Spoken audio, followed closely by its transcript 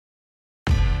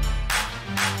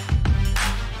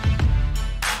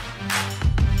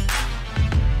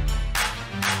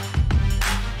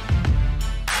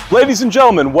Ladies and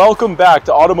gentlemen, welcome back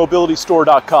to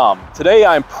automobilitystore.com. Today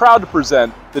I am proud to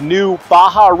present the new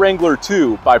Baja Wrangler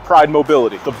 2 by Pride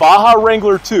Mobility. The Baja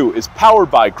Wrangler 2 is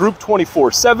powered by Group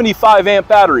 24 75 amp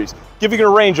batteries, giving it a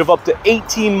range of up to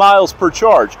 18 miles per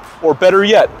charge. Or better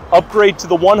yet, upgrade to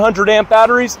the 100 amp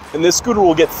batteries and this scooter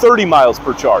will get 30 miles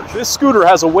per charge. This scooter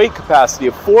has a weight capacity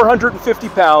of 450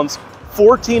 pounds,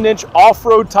 14-inch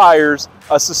off-road tires,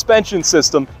 a suspension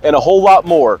system, and a whole lot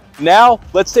more. Now,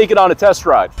 let's take it on a test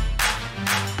ride.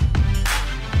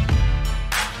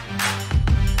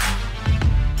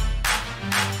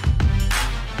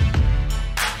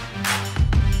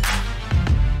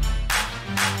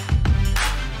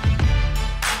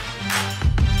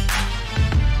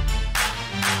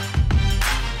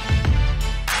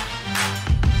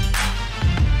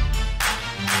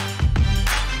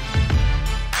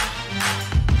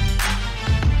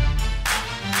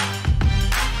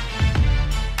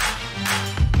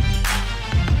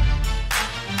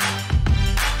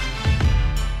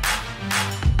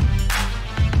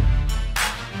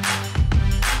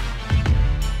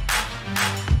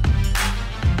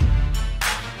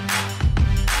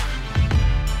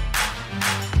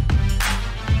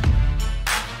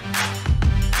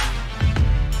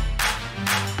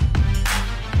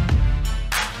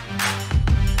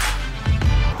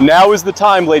 Now is the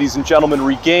time, ladies and gentlemen,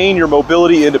 regain your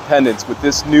mobility independence with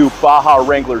this new Baja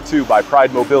Wrangler 2 by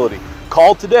Pride Mobility.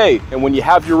 Call today, and when you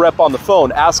have your rep on the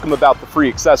phone, ask them about the free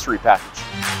accessory package.